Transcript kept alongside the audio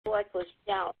joyful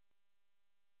shout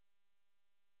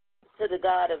to the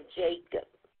God of Jacob.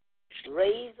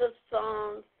 Raise a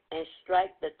song and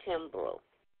strike the timbrel,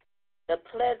 the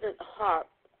pleasant harp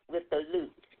with the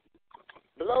lute.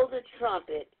 Blow the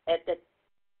trumpet at the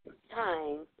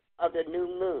time of the new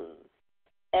moon,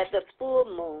 at the full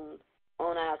moon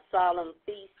on our solemn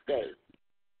feast day.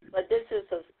 For this is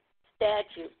a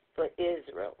statute for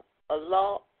Israel, a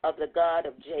law of the God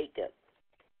of Jacob.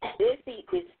 This he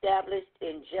established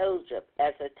in Joseph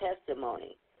as a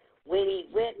testimony when he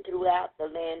went throughout the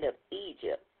land of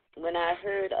Egypt, when I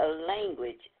heard a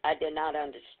language I did not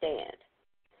understand.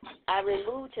 I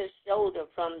removed his shoulder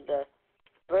from the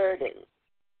burden,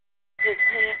 his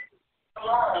hand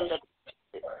from the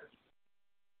burden.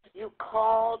 You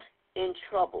called in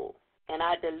trouble, and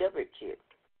I delivered you.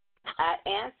 I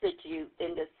answered you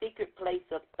in the secret place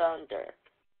of thunder.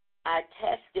 I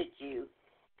tested you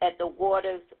at the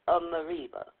waters of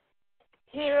Meribah.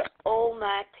 Hear, O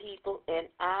my people, and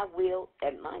I will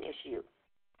admonish you.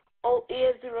 O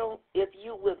Israel, if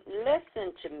you would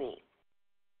listen to me,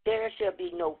 there shall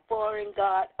be no foreign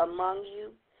god among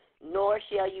you, nor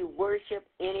shall you worship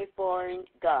any foreign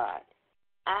god.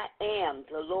 I am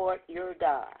the Lord your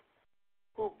God,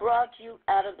 who brought you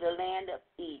out of the land of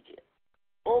Egypt.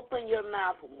 Open your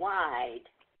mouth wide,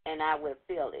 and I will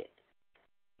fill it.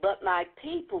 But my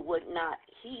people would not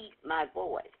heed my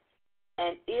voice,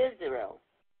 and Israel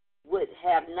would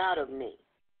have none of me.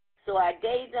 So I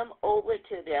gave them over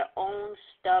to their own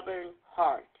stubborn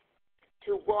heart,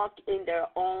 to walk in their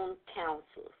own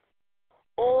counsels.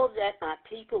 Oh, that my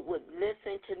people would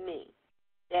listen to me,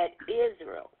 that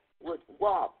Israel would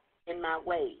walk in my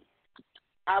ways.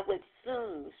 I would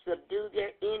soon subdue their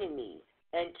enemies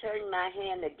and turn my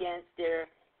hand against their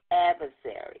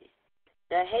adversaries.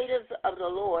 The haters of the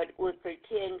Lord would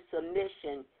pretend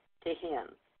submission to him,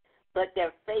 but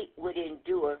their fate would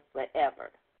endure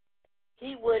forever.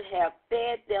 He would have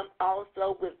fed them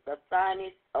also with the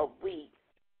finest of wheat,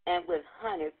 and with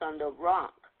honey from the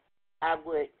rock I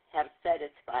would have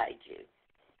satisfied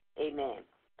you. Amen.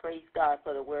 Praise God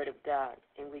for the word of God,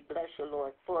 and we bless you,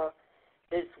 Lord, for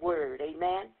this word.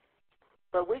 Amen.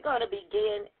 But we're going to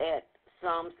begin at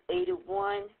Psalms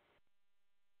 81,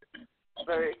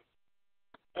 verse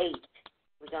 8.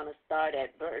 We're going to start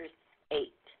at verse 8.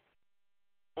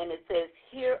 And it says,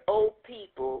 Hear, O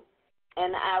people,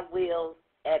 and I will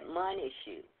admonish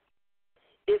you.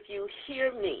 If you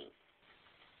hear me,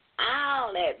 I'll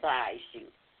advise you.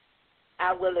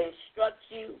 I will instruct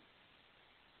you.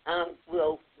 I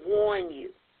will warn you.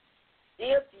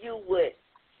 If you would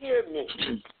hear me.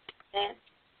 And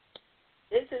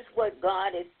this is what God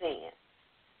is saying.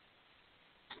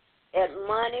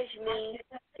 Admonish means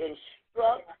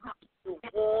instruct, to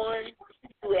warn,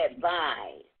 to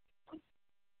advise.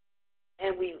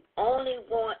 And we only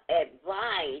want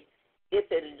advice if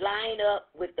it line up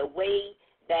with the way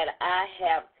that I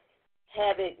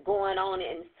have it going on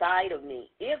inside of me.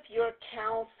 If your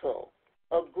counsel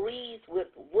agrees with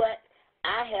what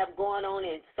I have going on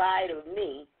inside of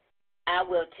me, I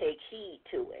will take heed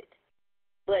to it.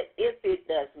 But if it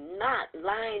does not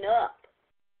line up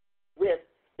with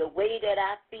the way that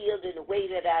I feel and the way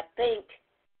that I think,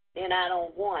 then I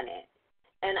don't want it.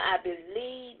 And I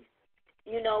believe,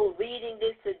 reading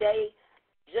this today,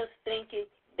 just thinking,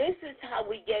 this is how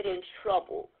we get in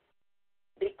trouble,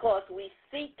 because we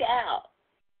seek out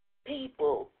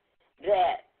people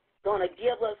that going to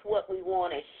give us what we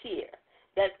want to hear,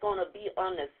 that's going to be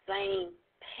on the same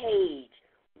page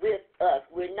with us.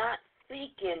 We're not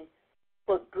seeking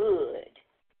for good,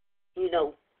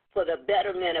 for the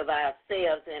betterment of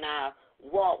ourselves and our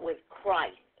walk with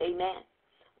Christ. Amen.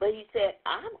 But he said,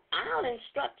 I'll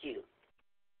instruct you.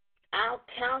 I'll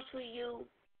counsel you.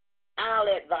 I'll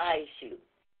advise you.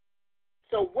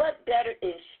 So what better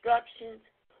instructions,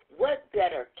 what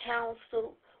better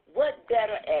counsel, what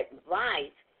better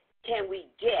advice can we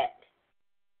get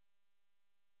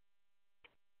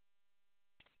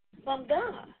from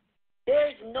God?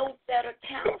 There's no better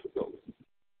counsel.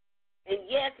 And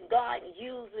yes, God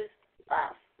uses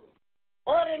us.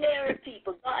 Ordinary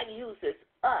people, God uses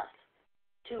us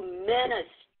to minister,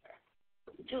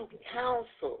 to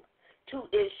counsel, to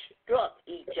instruct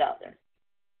each other.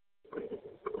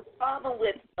 The problem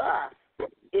with us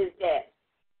is that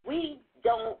we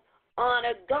don't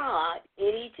honor God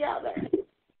in each other.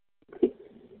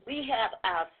 We have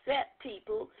our set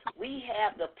people. We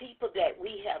have the people that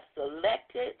we have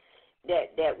selected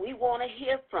that we want to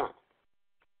hear from.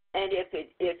 And if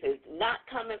it's not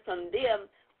coming from them,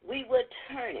 we will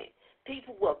turn it.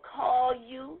 People will call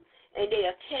you and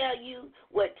they'll tell you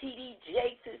what T.D.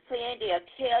 Jakes is saying.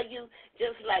 They'll tell you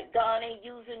just like God ain't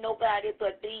using nobody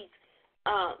but these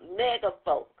mega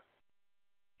folk.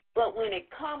 But when it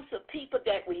comes to people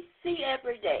that we see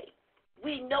every day,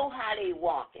 we know how they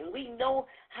walk and we know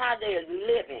how they're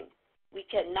living. We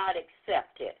cannot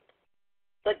accept it.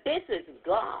 But this is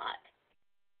God.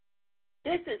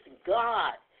 This is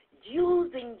God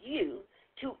using you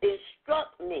to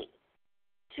instruct me,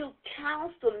 to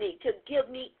counsel me, to give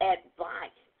me advice.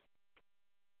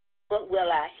 But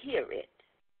will I hear it?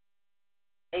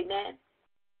 Amen?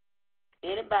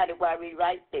 Anybody while we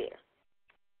right there?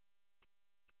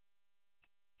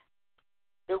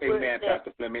 Amen,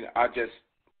 Pastor Fleming. I just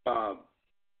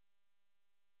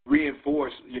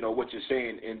reinforce, what you're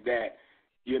saying in that,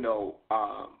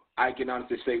 I can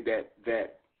honestly say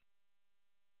that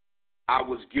I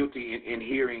was guilty in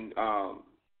hearing,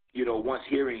 once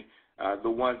hearing the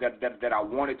ones that I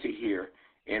wanted to hear,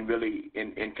 and really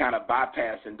and kind of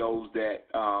bypassing those that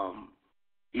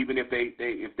even if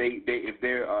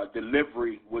their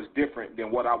delivery was different than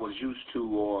what I was used to,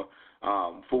 or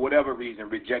for whatever reason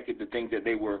rejected the things that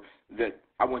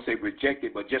I wouldn't say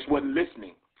rejected, but just wasn't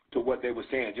listening to what they were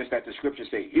saying. Just as the scripture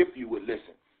say, if you would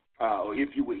listen, or if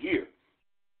you would hear,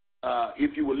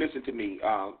 if you would listen to me,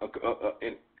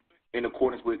 in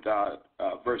accordance with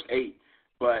verse 8.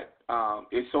 But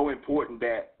it's so important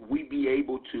that we be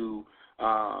able to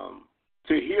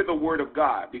hear the word of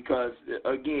God, because,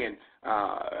 again,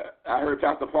 I heard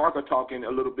Pastor Parker talking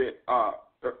a little bit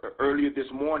earlier this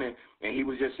morning, and he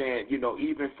was just saying,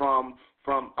 even from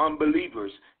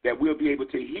unbelievers, that we'll be able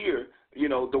to hear,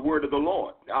 the word of the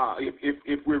Lord,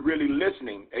 if we're really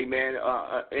listening, amen.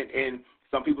 And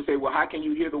some people say, well, how can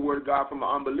you hear the word of God from an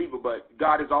unbeliever? But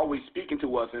God is always speaking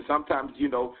to us, and sometimes,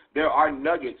 there are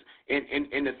nuggets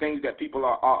in the things that people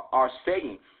are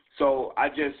saying. So I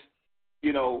just,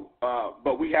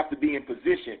 but we have to be in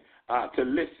position to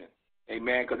listen.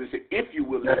 Amen, because it's if you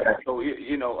will listen. So,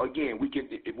 again, we can,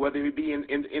 whether it be in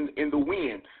the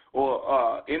wind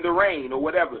or in the rain or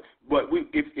whatever, but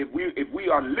if we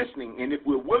are listening and if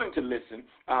we're willing to listen,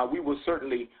 we will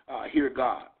certainly hear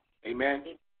God. Amen.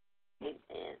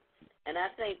 Amen. And I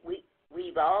think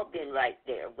we've all been right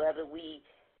there, whether we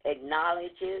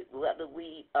acknowledge it, whether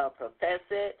we profess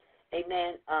it.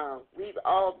 Amen. We've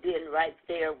all been right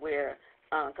there where,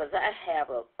 because I have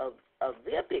a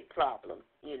real big problem,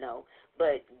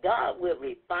 but God will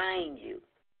refine you.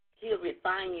 He'll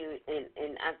refine you, and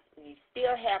you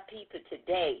still have people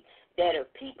today that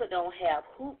if people don't have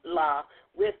hoopla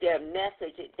with their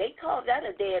message, they call that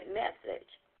a dead message.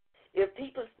 If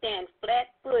people stand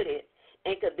flat-footed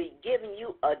and could be giving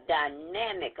you a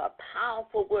dynamic, a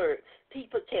powerful word,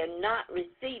 people cannot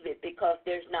receive it because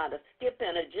there's not a skip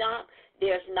and a jump,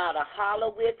 there's not a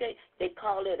holler with it. They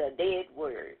call it a dead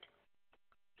word.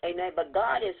 Amen. But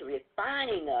God is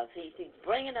refining us. He's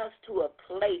bringing us to a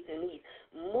place, and He's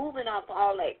moving off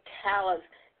all that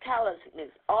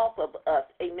callousness off of us,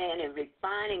 amen, and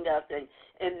refining us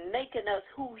and making us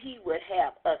who He would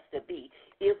have us to be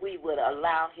if we would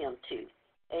allow Him to.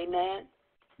 Amen.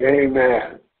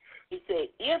 Amen. He said,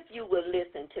 if you will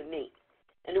listen to me.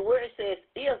 And the word says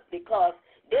if, because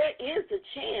there is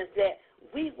a chance that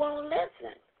we won't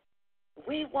listen.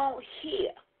 We won't hear.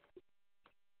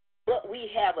 But we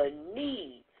have a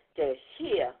need to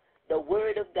hear the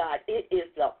word of God. It is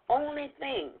the only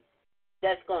thing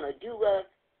that's going to do us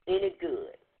any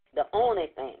good. The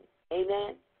only thing.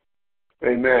 Amen?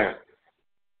 Amen.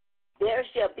 There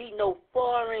shall be no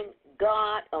foreign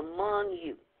God among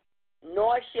you,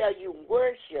 nor shall you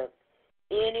worship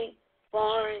any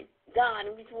foreign God.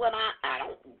 And what I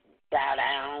don't bow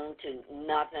down to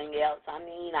nothing else. I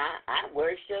mean, I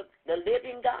worship the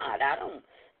living God. I don't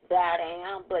bow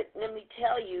down, but let me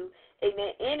tell you,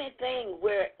 amen, anything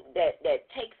where that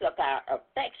takes up our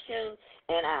affection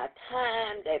and our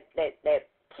time, that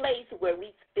place where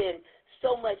we spend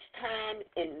so much time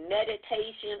in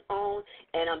meditation on,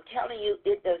 and I'm telling you,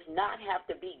 it does not have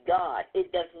to be God.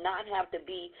 It does not have to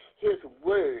be His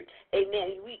word.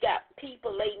 Amen. We got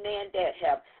people, amen, that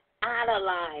have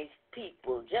idolized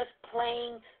people, just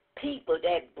plain people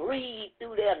that breathe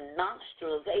through their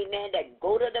nostrils, amen, that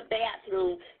go to the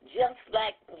bathroom just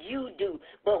like you do.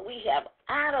 But we have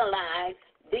idolized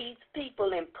these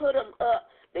people and put them up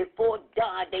before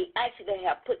God. They actually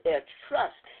have put their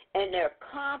trust and their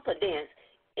confidence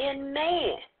in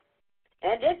man.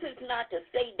 And this is not to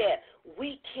say that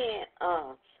we can't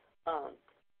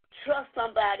trust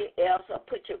somebody else or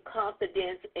put your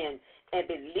confidence in and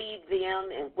believe them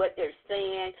and what they're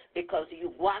saying because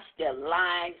you watch their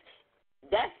lives.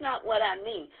 That's not what I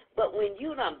mean. But when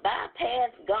you done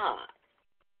bypass God,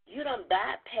 You done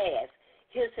bypass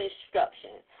his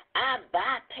instructions. I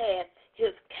bypass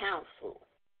his counsel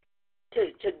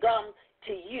to come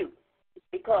to you,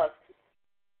 because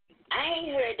I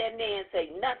ain't heard that man say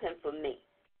nothing for me.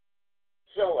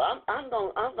 So I'm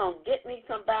gonna get me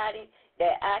somebody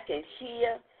that I can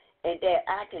hear and that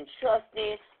I can trust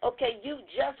in. Okay, you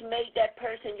just made that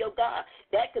person your God.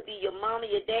 That could be your mama,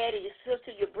 your daddy, your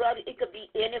sister, your brother. It could be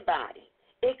anybody.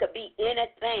 It could be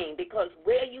anything, because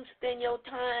where you spend your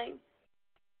time,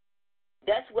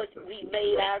 that's what we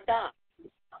made our God.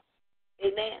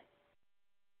 Amen.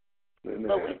 Amen.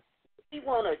 But we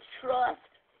want to trust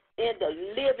in the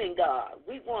living God.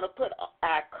 We want to put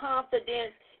our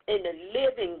confidence in the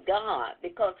living God,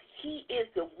 because he is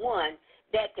the one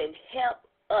that can help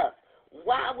us.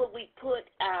 Why would we put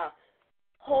our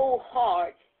whole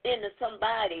heart into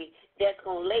somebody that's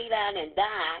going to lay down and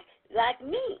die like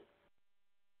me?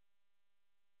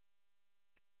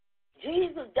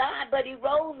 Jesus died, but he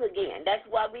rose again. That's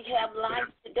why we have life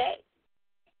today.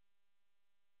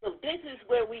 So this is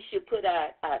where we should put our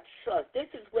trust. This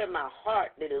is where my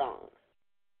heart belongs,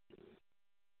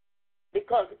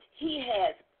 because he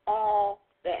has all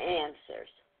the answers.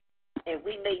 And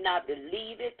we may not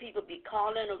believe it. People be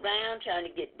calling around trying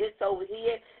to get this over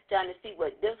here, trying to see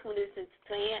what this one is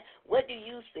saying. What do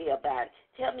you say about it?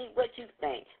 Tell me what you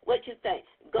think. What you think.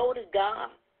 Go to God.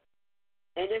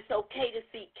 And it's okay to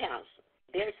seek counsel.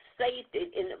 There's safety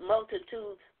in the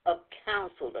multitude of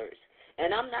counselors.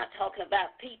 And I'm not talking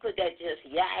about people that just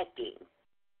yakking,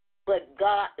 but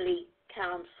godly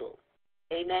counsel.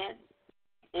 Amen?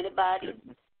 Anybody?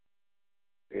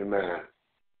 Amen.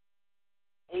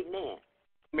 Amen.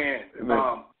 Man,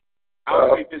 Amen.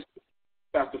 I'll say this,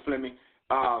 Pastor Fleming,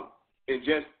 and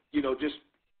just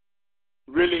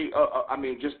really,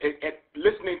 just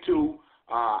listening to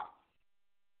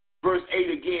verse 8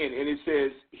 again, and it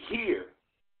says, "Hear."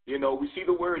 We see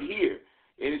the word "hear,"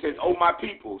 and it says, "Oh, my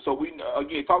people." So we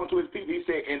again talking to his people. He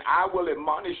said, "And I will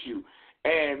admonish you."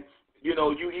 And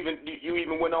you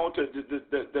even went on to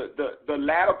the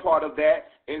latter part of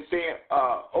that and saying,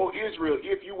 "Oh, Israel,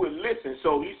 if you would listen."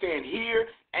 So he's saying hear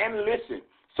and listen.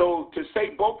 So to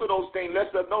say both of those things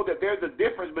lets us know that there's a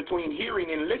difference between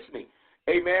hearing and listening.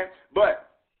 Amen. But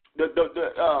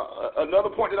another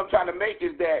point that I'm trying to make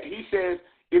is that he says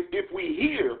if we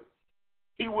hear,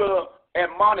 he will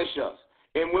admonish us.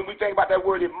 And when we think about that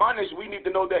word admonish, we need to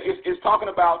know that it's talking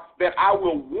about that I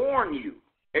will warn you.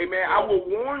 Amen. I will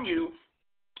warn you,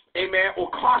 amen, or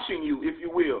caution you, if you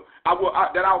will.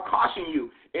 I'll caution you.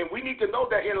 And we need to know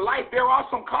that in life there are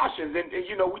some cautions. And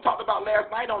we talked about last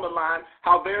night on the line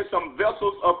how there's some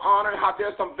vessels of honor, how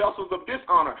there's some vessels of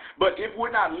dishonor. But if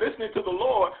we're not listening to the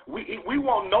Lord, we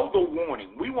won't know the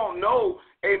warning. We won't know,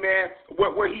 amen,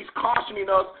 where he's cautioning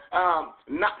us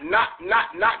not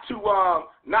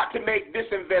to make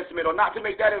this investment or not to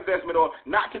make that investment or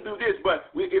not to do this. But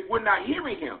if we're not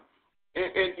hearing him,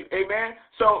 and amen.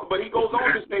 So, but he goes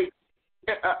on to say,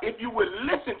 if you would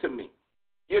listen to me,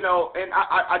 and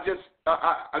I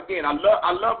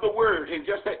love the word. And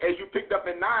just as you picked up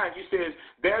in 9, you says,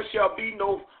 there shall be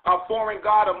no foreign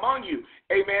God among you.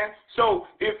 Amen. So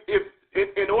if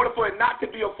in order for it not to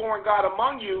be a foreign God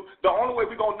among you, the only way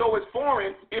we're going to know it's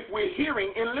foreign if we're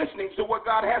hearing and listening to what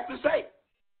God has to say.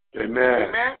 Amen.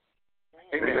 Amen.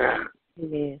 Amen.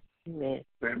 Amen. Amen.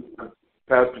 Amen.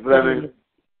 Pastor Fleming.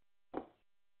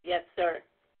 Yes, sir.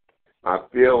 I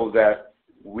feel that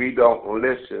we don't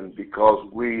listen because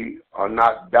we are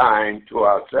not dying to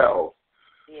ourselves.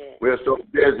 Yeah. We're so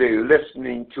busy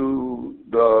listening to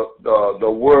the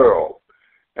world,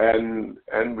 and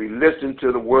we listen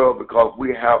to the world because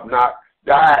we have not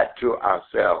died to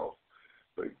ourselves.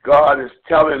 But God is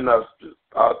telling us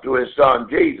through his son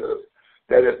Jesus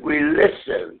that if we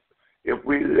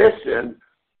listen,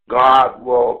 God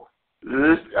will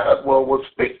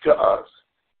speak to us.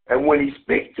 And when he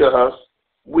speaks to us,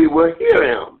 we will hear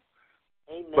him.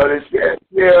 Amen. But it says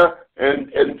here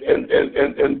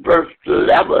in verse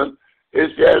 11,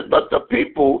 it says, but the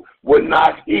people would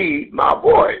not heed my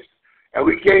voice. And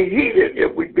we can't heed it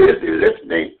if we're busy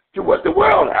listening to what the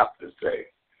world has to say.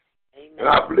 Amen. And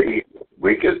I believe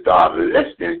we can start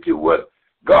listening to what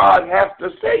God has to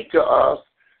say to us,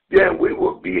 then we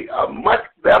will be much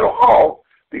better off,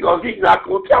 because he's not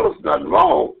going to tell us nothing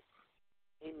wrong.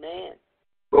 Amen.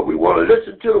 But we want to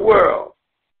listen to the world.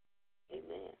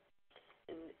 Amen.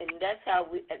 And that's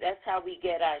how we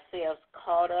get ourselves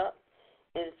caught up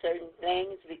in certain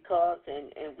things, because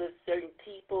and with certain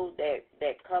people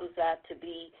that comes out to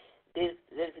be this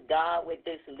God with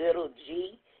this little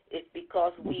G, it's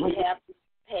because we have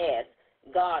passed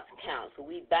God's counsel.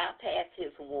 We bypass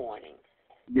his warnings.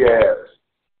 Yes.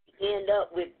 end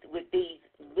up with these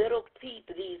little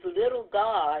people, these little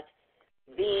gods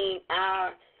being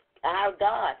our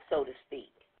God, so to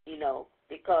speak,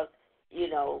 because, we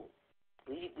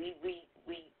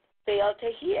fail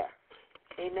to hear.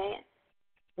 Amen.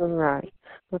 Right.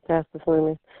 Well, Pastor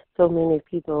Fleming, so many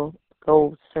people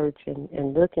go searching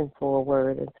and looking for a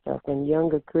word and stuff, and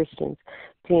younger Christians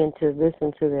tend to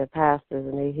listen to their pastors,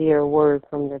 and they hear a word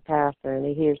from their pastor, and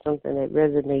they hear something that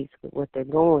resonates with what they're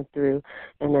going through,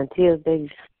 and until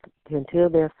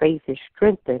their faith is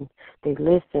strengthened, they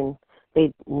listen.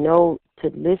 They know to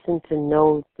listen to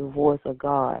know the voice of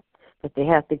God, but they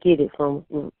have to get it from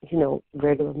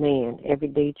regular man,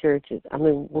 everyday churches. I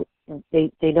mean,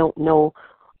 they don't know.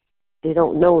 They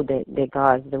don't know that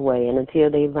God's the way, and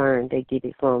until they learn, they get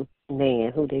it from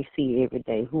man, who they see every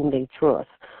day, whom they trust,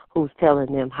 who's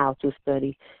telling them how to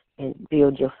study and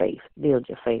build your faith, build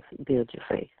your faith, build your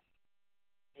faith.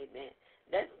 Amen.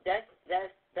 That's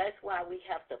why we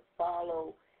have to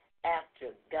follow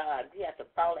after God. We have to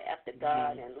follow after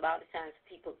God, and a lot of times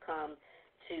people come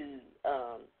to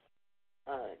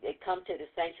the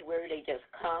sanctuary. They just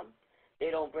come.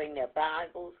 They don't bring their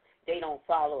Bibles. They don't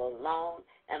follow along,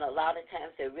 and a lot of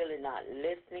times they're really not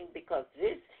listening, because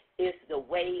this is the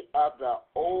way of the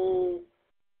old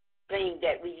thing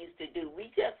that we used to do.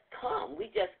 We just come. We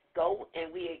just go,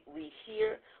 and we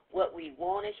hear what we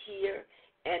want to hear,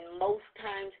 and most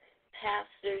times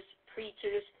pastors,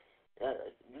 preachers,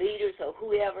 leaders, or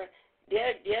whoever,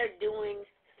 they're doing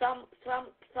some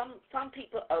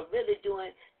people are really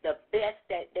doing the best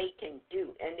that they can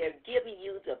do, and they're giving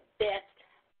you the best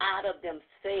out of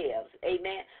themselves.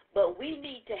 Amen. But we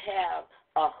need to have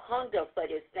a hunger for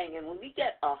this thing, and when we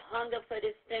get a hunger for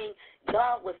this thing,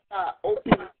 God will start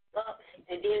opening up,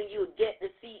 and then you'll get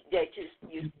to see that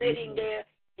you're sitting there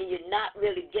and you're not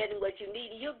really getting what you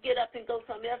need. You'll get up and go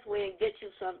somewhere elsewhere and get you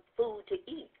some food to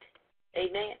eat.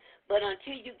 Amen. But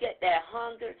until you get that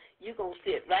hunger, you're going to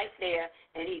sit right there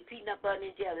and eat peanut butter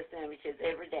and jelly sandwiches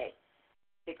every day,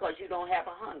 because you don't have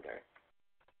a hunger.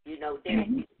 They're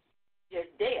just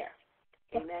there.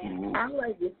 Amen. I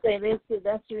like to say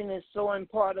that's when it's so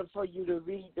important for you to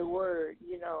read the word.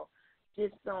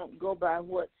 Just don't go by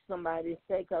what somebody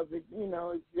say, because it's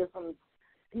different.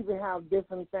 People have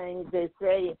different things they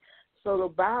say. So the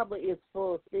Bible is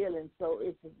fulfilling. So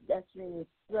that's when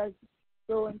it's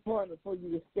so important for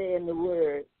you to stay in the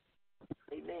word.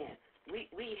 Amen.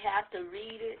 We have to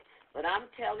read it, but I'm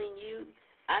telling you,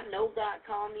 I know God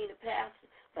called me to pastor,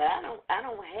 but I don't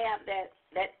have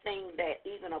that thing that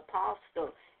even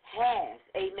apostle has.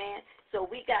 Amen. So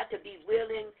we got to be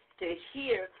willing to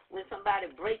hear when somebody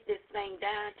break this thing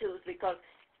down to us, because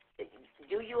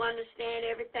do you understand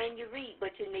everything you read?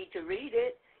 But you need to read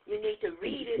it. You need to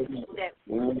read it so that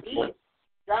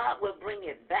God will bring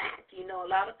it back. A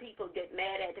lot of people get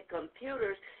mad at the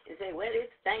computers and say, well,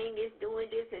 this thing is doing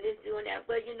this and it's doing that.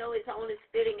 But, it's only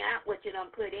spitting out what you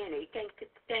done put in it. It can't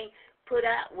put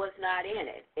out what's not in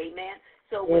it. Amen.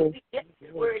 So when we get the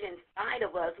word inside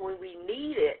of us, when we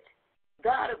need it,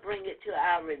 God will bring it to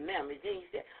our remembrance. Then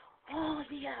you say, oh,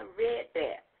 yeah, I read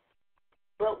that.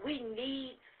 But we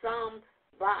need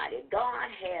somebody.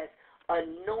 God has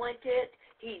anointed.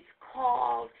 He's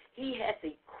called. He has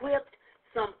equipped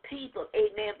some people.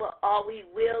 Amen. But are we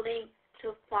willing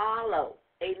to follow?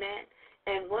 Amen.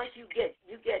 And once you get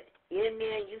in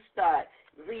there and you start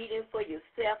reading for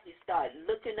yourself, you start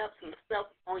looking up some stuff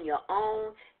on your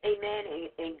own. Amen.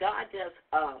 And God just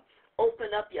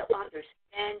open up your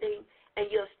understanding, and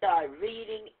you'll start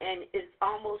reading, and it's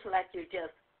almost like you're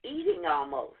just eating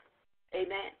almost.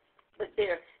 Amen. But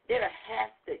there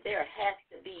has to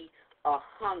be a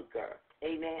hunger.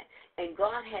 Amen. And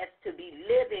God has to be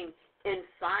living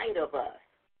inside of us.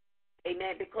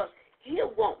 Amen. Because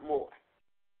He'll want more.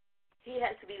 He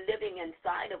has to be living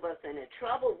inside of us. And the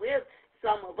trouble with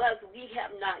some of us, we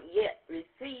have not yet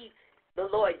received the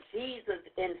Lord Jesus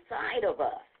inside of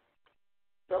us.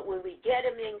 But when we get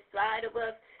Him inside of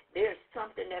us, there's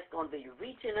something that's going to be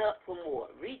reaching up for more.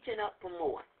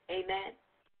 Amen.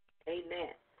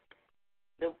 Amen.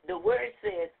 The word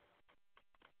says,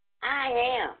 I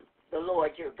am the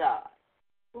Lord your God,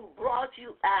 who brought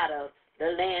you out of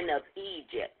the land of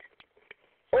Egypt.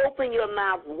 Open your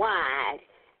mouth wide,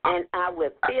 and I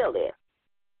will fill it.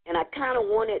 And I kind of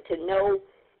wanted to know,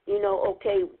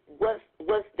 okay, what's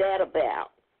that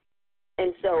about?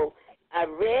 And so I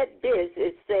read this.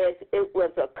 It says it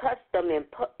was a custom in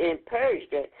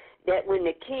Persia that when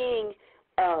the king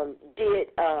did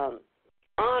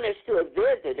honors to a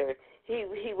visitor,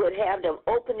 he would have them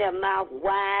open their mouth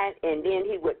wide, and then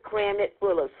he would cram it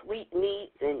full of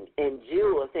sweetmeats and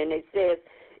jewels. And it says,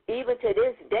 even to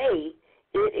this day,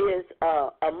 it is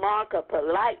a mark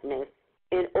likeness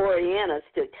and orient us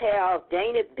to tear off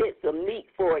dainty bits of meat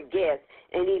for a guest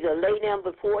and either lay them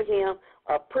before him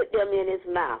or put them in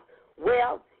his mouth.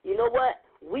 Well, you know what?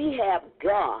 We have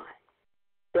God,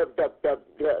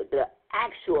 the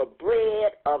actual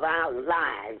bread of our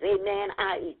lives, amen,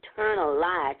 our eternal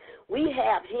life. We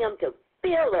have him to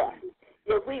fill us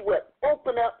if we would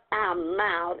open up our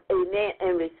mouth, amen,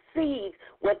 and receive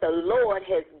what the Lord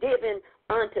has given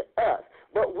unto us.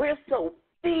 But we're so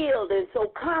filled and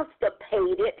so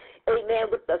constipated, amen,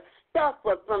 with the stuff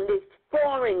from these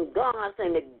foreign gods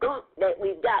and the gunk that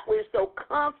we've got. We're so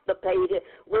constipated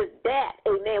with that,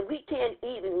 amen. We can't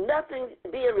even, nothing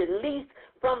being released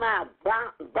from our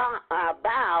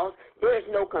bowels. There's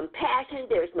no compassion,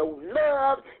 there's no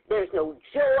love, there's no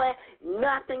joy,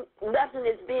 nothing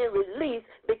is being released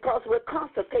because we're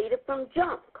constipated from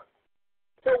junk.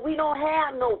 So we don't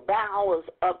have no bowels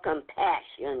of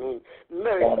compassion and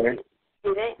mercy.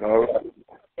 Amen.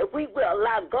 If we will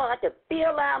allow God to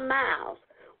fill our mouths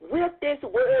with this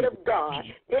word of God,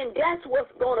 then that's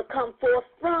what's going to come forth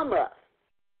from us.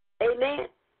 Amen.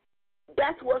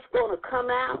 That's what's going to come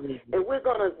out, and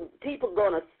people are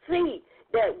going to see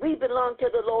that we belong to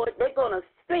the Lord. They're going to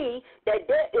see that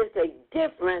there is a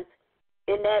difference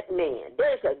in that man.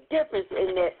 There's a difference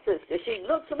in that sister. She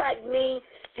looks like me.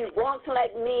 She walks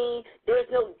like me. There's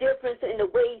no difference in the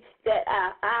way that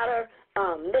our outer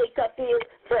makeup is,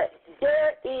 but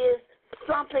there is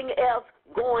something else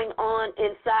going on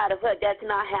inside of her that's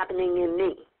not happening in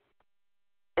me.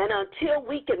 And until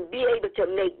we can be able to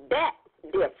make that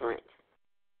difference,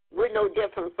 we're no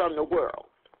different from the world.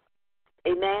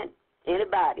 Amen?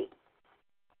 Anybody?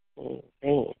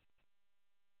 Amen.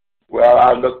 Well,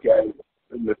 I look at it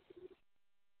in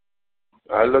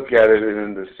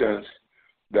the sense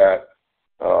that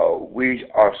we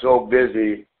are so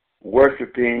busy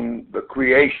worshiping the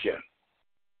creation.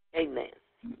 Amen.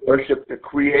 Worship the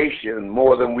creation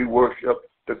more than we worship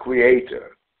the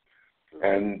Creator.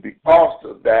 And because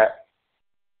of that,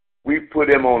 we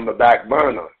put him on the back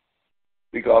burner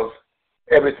because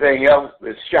everything else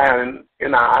is shining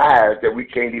in our eyes that we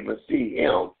can't even see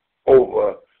him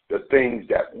over the things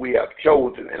that we have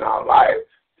chosen in our life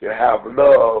to have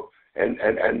love and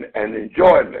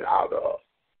enjoyment out of.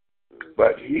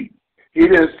 But he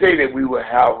didn't say that we would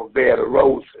have a bed of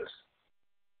roses.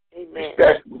 Amen.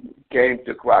 Especially when we came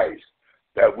to Christ,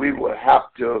 that we will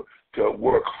have to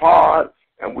work hard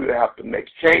and we will have to make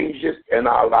changes in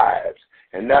our lives.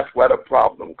 And that's where the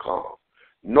problem comes.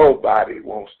 Nobody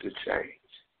wants to change.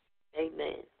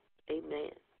 Amen.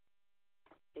 Amen.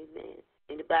 Amen.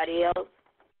 Anybody else?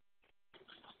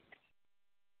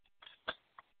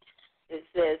 It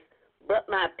says, but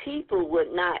my people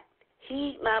would not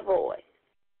heed my voice,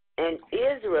 and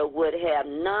Israel would have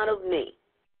none of me.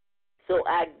 So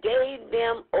I gave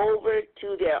them over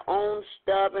to their own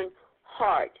stubborn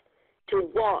heart to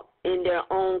walk in their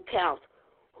own counsel.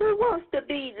 Who wants to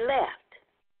be left?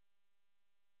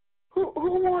 Who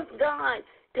wants God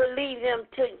to lead them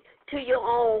to your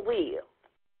own will?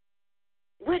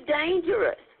 We're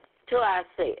dangerous to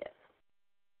ourselves.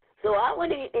 So I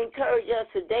want to encourage us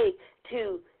today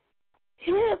to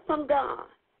hear from God,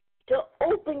 to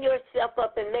open yourself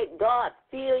up and let God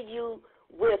fill you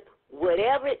with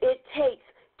whatever it takes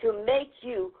to make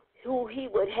you who he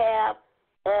would have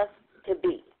us to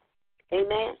be.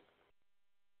 Amen?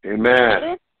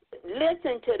 Amen.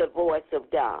 Listen to the voice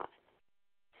of God.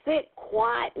 Sit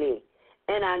quietly,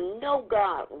 and I know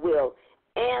God will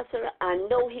answer. I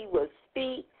know he will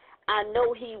speak. I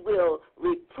know he will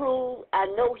reprove. I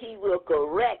know he will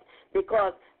correct,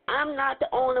 because I'm not the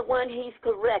only one he's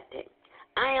correcting.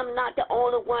 I am not the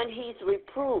only one he's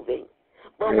reproving.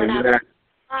 But Amen.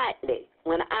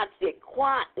 when I sit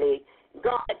quietly,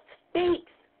 God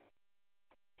speaks.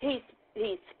 He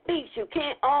speaks. You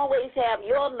can't always have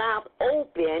your mouth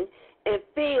open and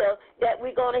feel that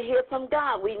we're going to hear from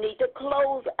God. We need to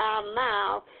close our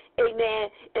mouth, amen,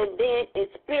 and then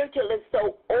spiritually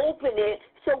so open it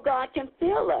so God can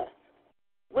fill us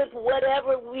with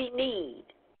whatever we need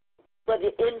for the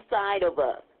inside of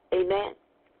us, amen.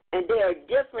 And there are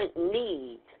different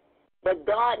needs, but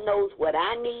God knows what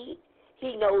I need.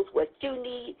 He knows what you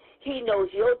need. He knows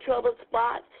your trouble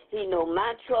spots. He knows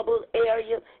my trouble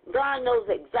area. God knows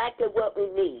exactly what we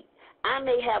need. I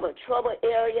may have a trouble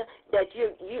area that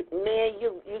you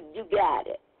got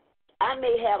it. I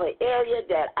may have an area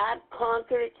that I've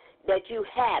conquered that you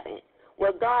haven't.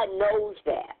 Well, God knows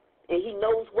that, and he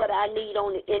knows what I need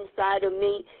on the inside of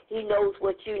me. He knows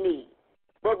what you need.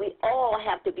 But we all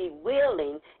have to be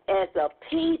willing as a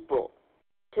people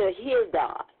to hear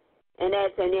God. And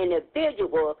as an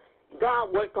individual,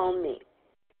 God, work on me.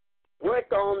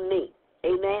 Work on me.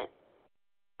 Amen.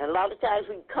 And a lot of times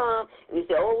we come and we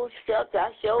say, oh, shucks, I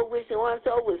sure wish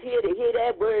so-and-so was here to hear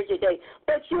that word today.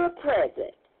 But you're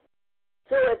present.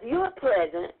 So if you're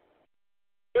present,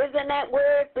 isn't that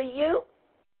word for you?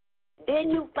 Then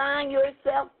you find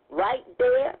yourself right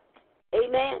there.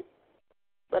 Amen.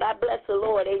 But I bless the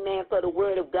Lord, amen, for the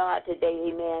word of God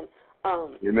today, amen.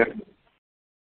 Amen.